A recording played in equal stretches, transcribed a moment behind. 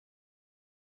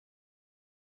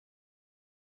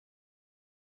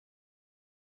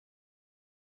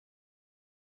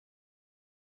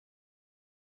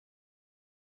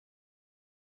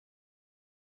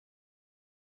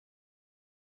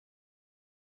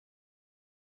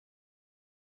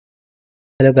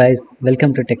Hello guys,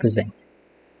 welcome to Tech Cuisine.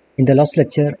 In the last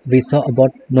lecture, we saw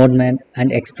about Nodemon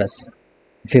and Express.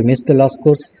 If you missed the last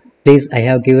course, please I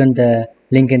have given the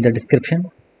link in the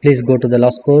description. Please go to the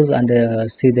last course and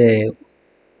see the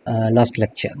last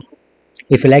lecture.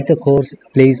 If you like the course,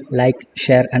 please like,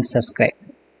 share and subscribe.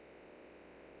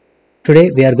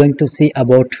 Today we are going to see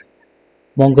about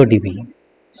MongoDB.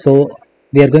 So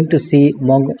we are going to see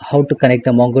how to connect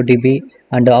the MongoDB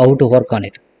and how to work on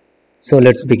it. So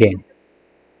let's begin.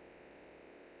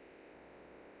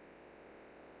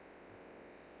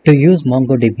 To use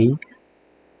MongoDB,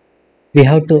 we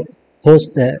have to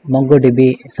host the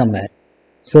MongoDB somewhere.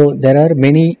 So there are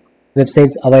many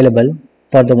websites available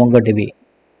for the MongoDB.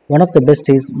 One of the best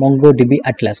is MongoDB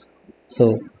Atlas.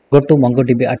 So go to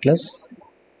MongoDB Atlas,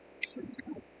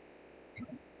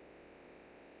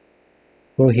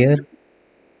 go here.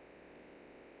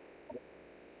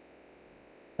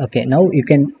 Okay, now you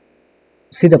can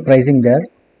see the pricing there.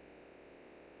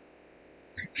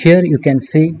 Here you can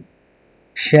see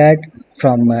shared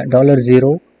from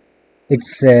 $0.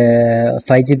 It's 5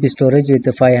 GB storage with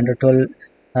the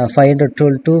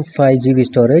 512 to 5 GB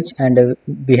storage, and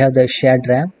we have the shared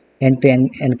RAM,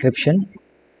 end-to-end encryption,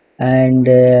 and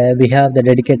we have the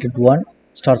dedicated one,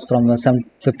 starts from some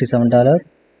 $57,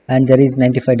 and there is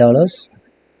 $95.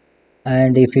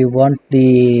 And if you want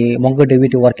the MongoDB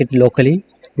to work it locally,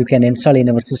 you can install in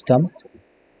our system.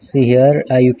 See here,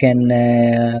 you can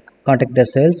contact the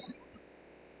sales.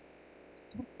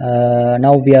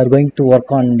 Now we are going to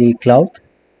work on the cloud,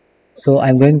 so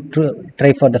I'm going to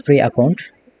try for the free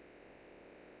account.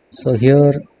 So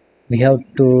here we have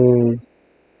to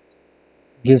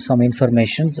give some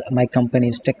informations. My company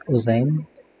is Tech Cuisine.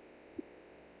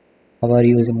 How are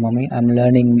you using mommy? I am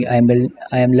learning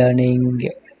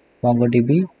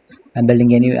MongoDB. I'm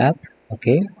building a new app.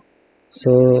 Okay,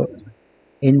 so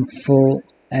info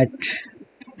at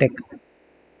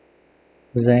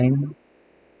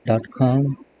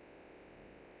techcuisine.com.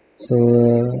 So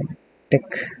Tech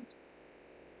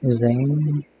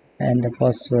Cuisine, and the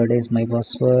password is my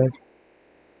password.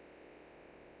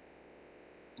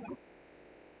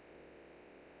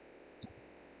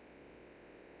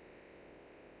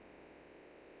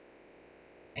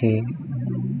 Okay,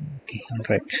 all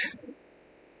right.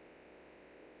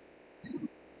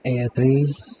 I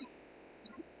agree.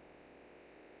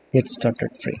 Get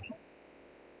started free.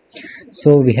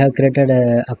 So we have created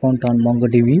an account on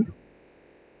MongoDB.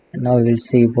 Now we will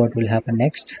see what will happen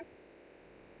next.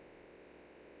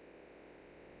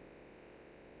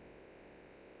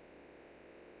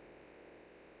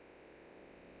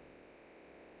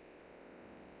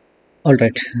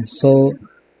 Alright, so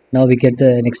now we get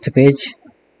the next page.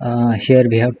 Here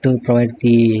we have to provide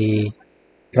the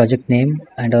project name,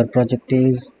 and our project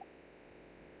is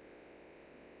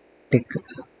Tech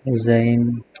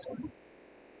Design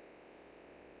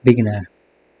Beginner,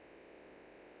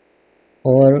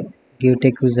 or give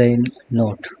Tech Design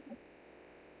Node.js.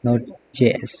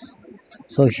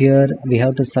 So here we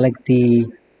have to select the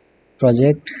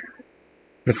project,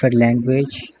 preferred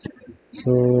language.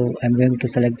 So I'm going to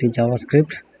select the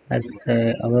JavaScript, as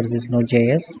ours is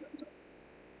Node.js.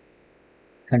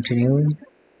 Continue,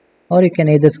 or you can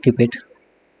either skip it.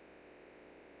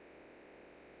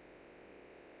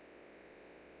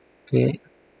 Okay,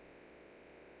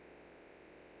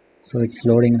 so it's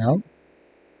loading now.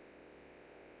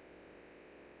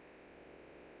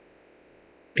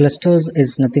 Clusters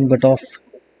is nothing but of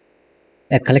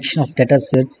a collection of data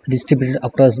sets distributed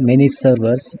across many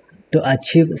servers to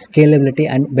achieve scalability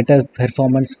and better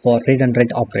performance for read and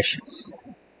write operations.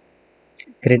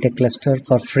 Create a cluster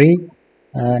for free.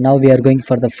 Now we are going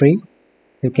for the free.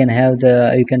 You can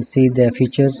see the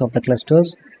features of the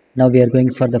clusters. Now we are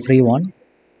going for the free one.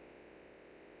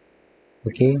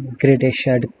 Okay, create a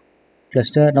shared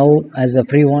cluster. Now as a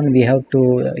free one, we have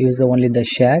to use only the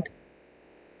shared.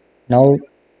 Now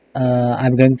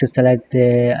I'm going to select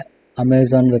the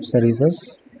Amazon Web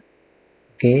Services.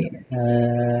 Okay,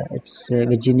 it's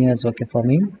Virginia is okay for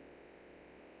me.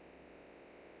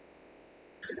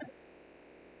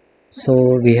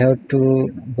 So we have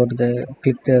to go to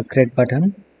click the create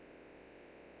button.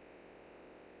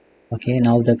 Okay,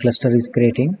 now the cluster is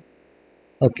creating.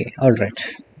 Okay, all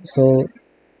right. So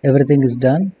everything is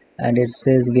done, and it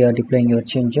says we are deploying your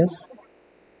changes.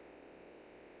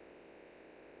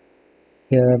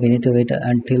 Here we need to wait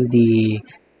until the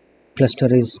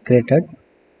cluster is created.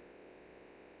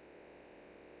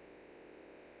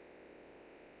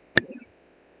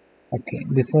 Okay,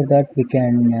 before that we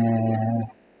can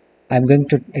I'm going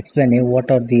to explain you what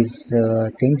are these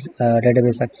things.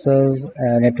 Database access,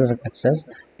 network access.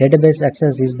 Database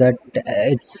access is that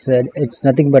it's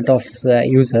nothing but of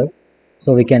user.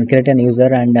 So we can create an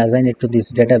user and assign it to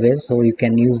this database. So you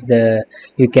can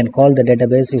call the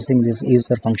database using this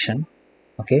user function.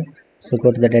 Okay. So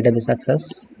go to the database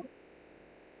access.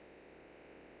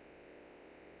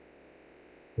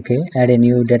 Okay. Add a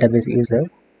new database user.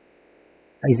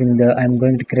 Using the I'm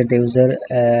going to create the user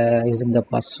using the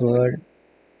password.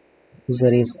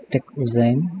 User is tech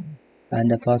usain and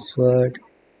the password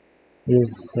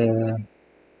is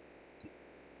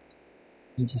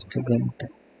just going to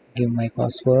give my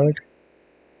password.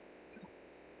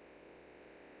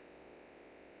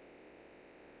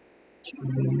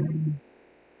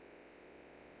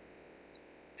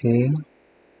 Okay,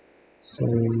 so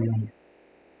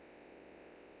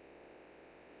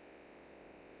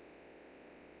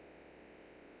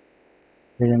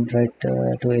we can write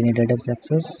to any database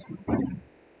access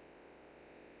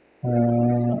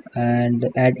and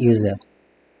add user.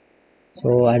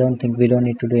 So I don't think we don't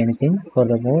need to do anything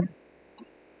furthermore.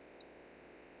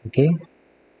 Okay,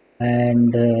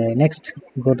 and next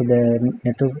go to the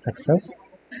network access.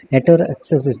 Network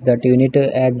access is that you need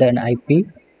to add an IP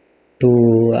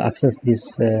to access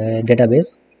this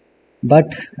database,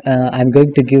 but I'm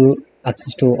going to give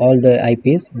access to all the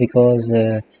IPs because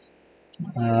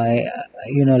I,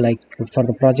 like for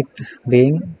the project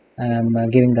being I'm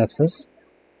giving the access,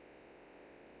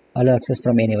 allow access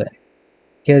from anywhere.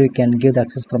 Here you can give the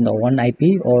access from the one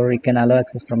IP or you can allow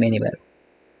access from anywhere.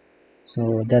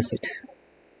 So that's it.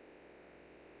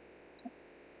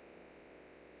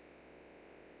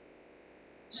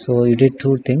 So you did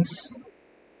two things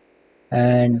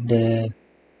and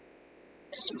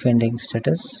pending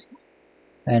status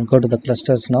and go to the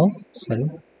clusters now. Sorry.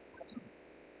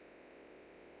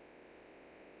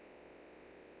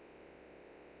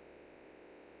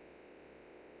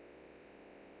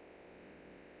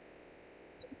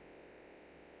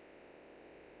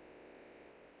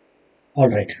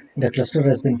 Alright, the cluster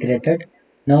has been created.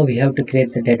 Now we have to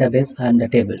create the database and the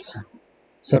tables.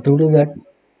 So to do that,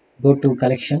 go to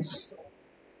collections.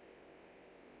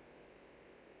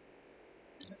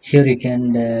 Here you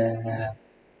can,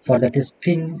 for the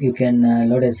testing, you can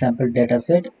load a sample data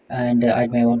set and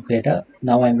add my own data.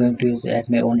 Now I'm going to use add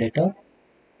my own data.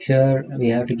 Here we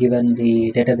have to give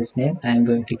the database name. I'm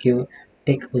going to give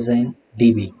take Hussein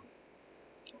DB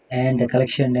and the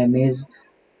collection name is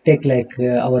take like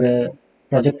our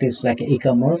project is like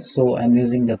e-commerce, so I'm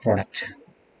using the product.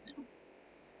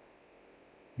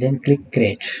 Then click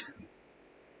create.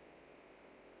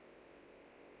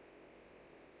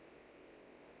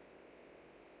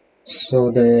 So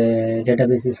the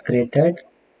database is created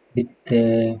with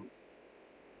the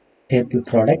table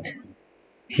product.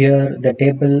 Here the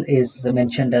table is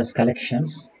mentioned as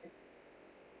collections.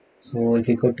 So if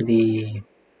you go to the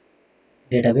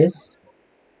database,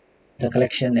 the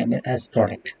collection name as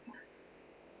product.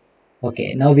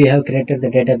 Okay, now we have created the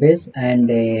database and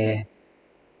a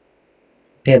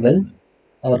table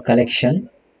or collection,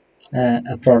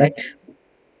 a product.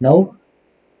 Now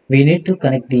we need to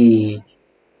connect the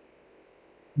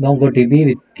MongoDB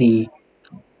with the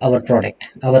our project.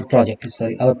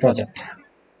 Sorry, our project.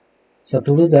 So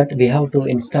to do that, we have to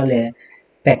install a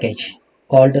package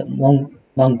called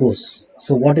mongoose.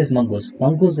 So what is mongoose?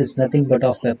 Mongoose is nothing but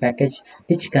of a package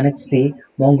which connects the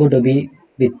MongoDB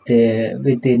with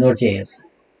the Node.js.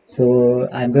 So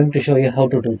I'm going to show you how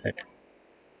to do that.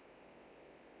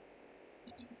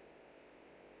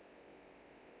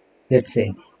 Let's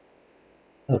say,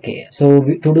 okay. So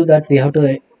to do that, we have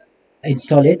to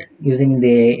install it using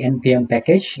the npm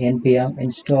package. Npm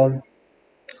install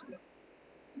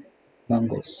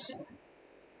mongoose.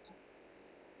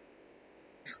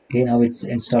 Okay, now it's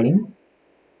installing.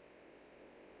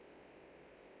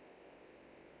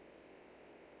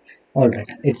 All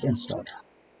right, it's installed.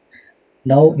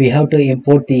 Now we have to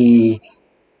import the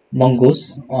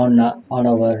mongoose on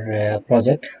our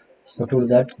project. So to do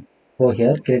that, go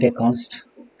here, create a const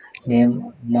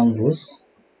name mongoose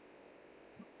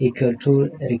equal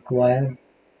to require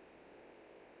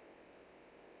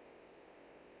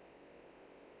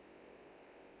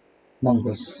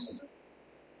mongoose.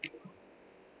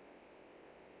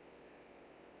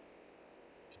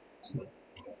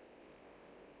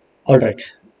 All right,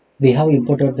 we have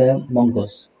imported the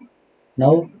mongoose.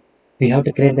 Now we have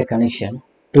to create the connection.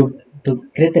 To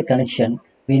create the connection,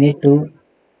 we need to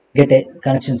get a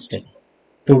connection string.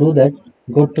 To do that,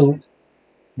 go to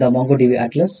the MongoDB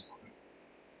Atlas.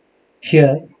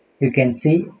 Here you can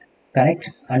see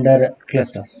connect under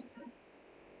clusters.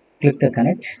 Click the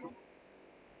connect.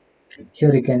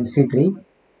 Here you can see three.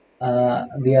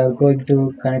 We are going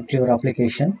to connect your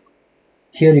application.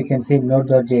 Here you can see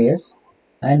Node.js,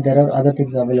 and there are other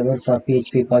things available for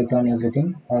PHP, Python,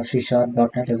 everything, or C Sharp,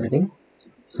 .NET, everything.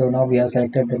 So now we have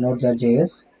selected the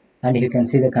Node.js, and you can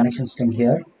see the connection string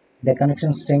here. The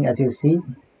connection string, as you see,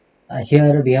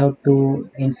 here we have to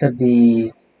insert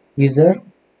the user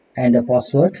and the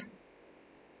password,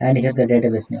 and here the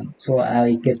database name. So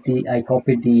I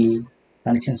copied the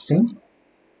connection string.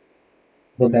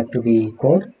 Go back to the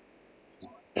code.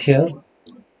 Here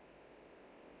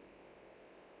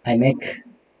I make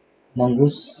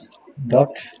mongoose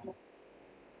dot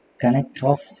connect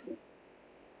of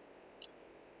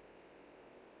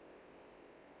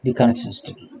the connection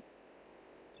string.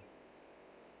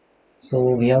 So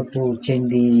we have to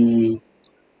change the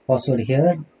password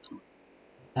here.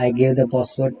 I gave the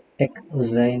password tech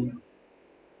Usain,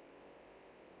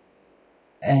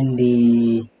 and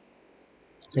the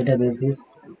database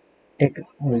is tech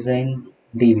Usain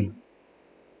DB.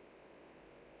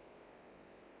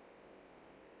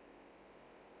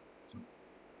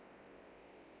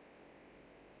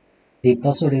 The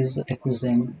password is tech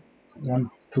Usain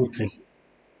 123.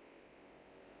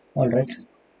 Alright.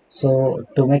 So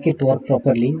to make it work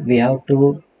properly, we have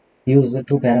to use the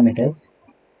two parameters.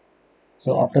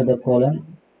 So after the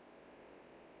colon,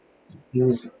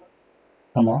 use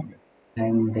comma,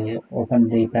 and open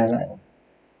the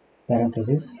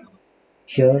parenthesis.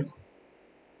 Here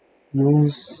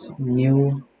use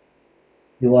new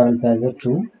URL parser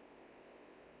true,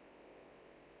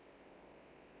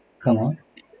 comma,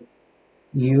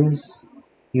 use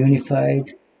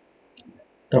unified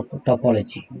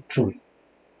topology true.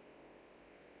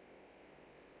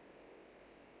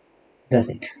 That's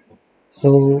it.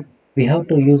 So we have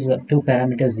to use two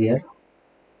parameters here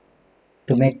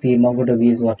to make the MongoDB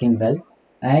is working well,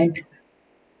 and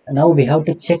now we have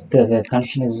to check the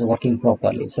connection is working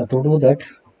properly. So to do that,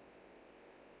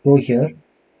 go here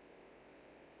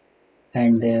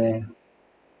and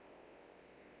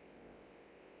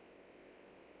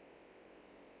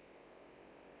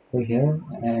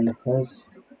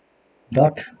press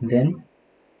dot, then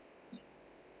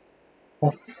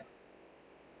of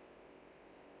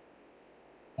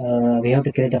we have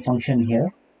to create a function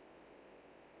here.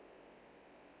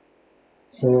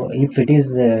 So if it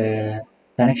is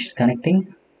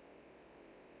connecting,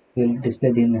 we'll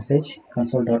display the message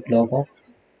console.log of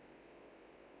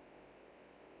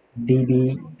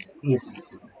db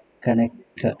is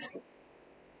connected,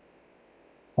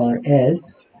 or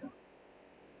else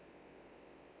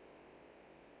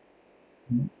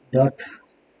dot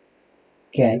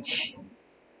catch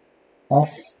of,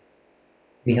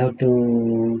 we have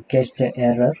to catch the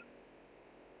error.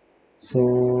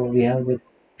 So we have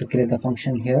to create the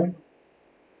function here.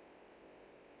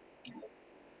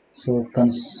 So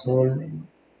console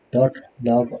dot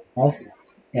log of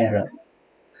error.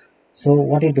 So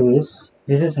what it do is,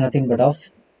 this is nothing but of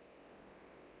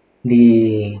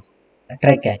the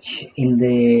try catch.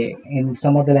 In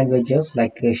some of the languages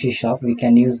like C Sharp, we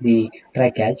can use the try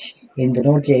catch. In the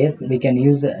Node.js, we can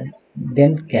use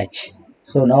then catch.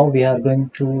 So now we are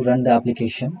going to run the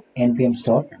application. Npm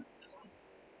start.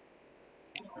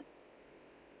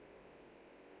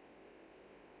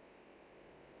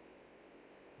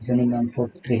 Running on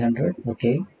port 300.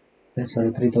 Okay,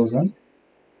 sorry, 3000,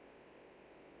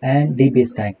 and DB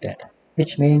is connected,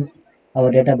 which means our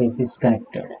database is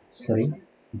connected. Sorry.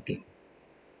 Okay.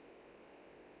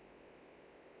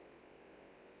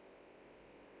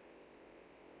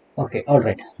 Okay, all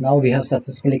right. Now we have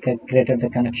successfully created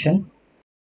the connection.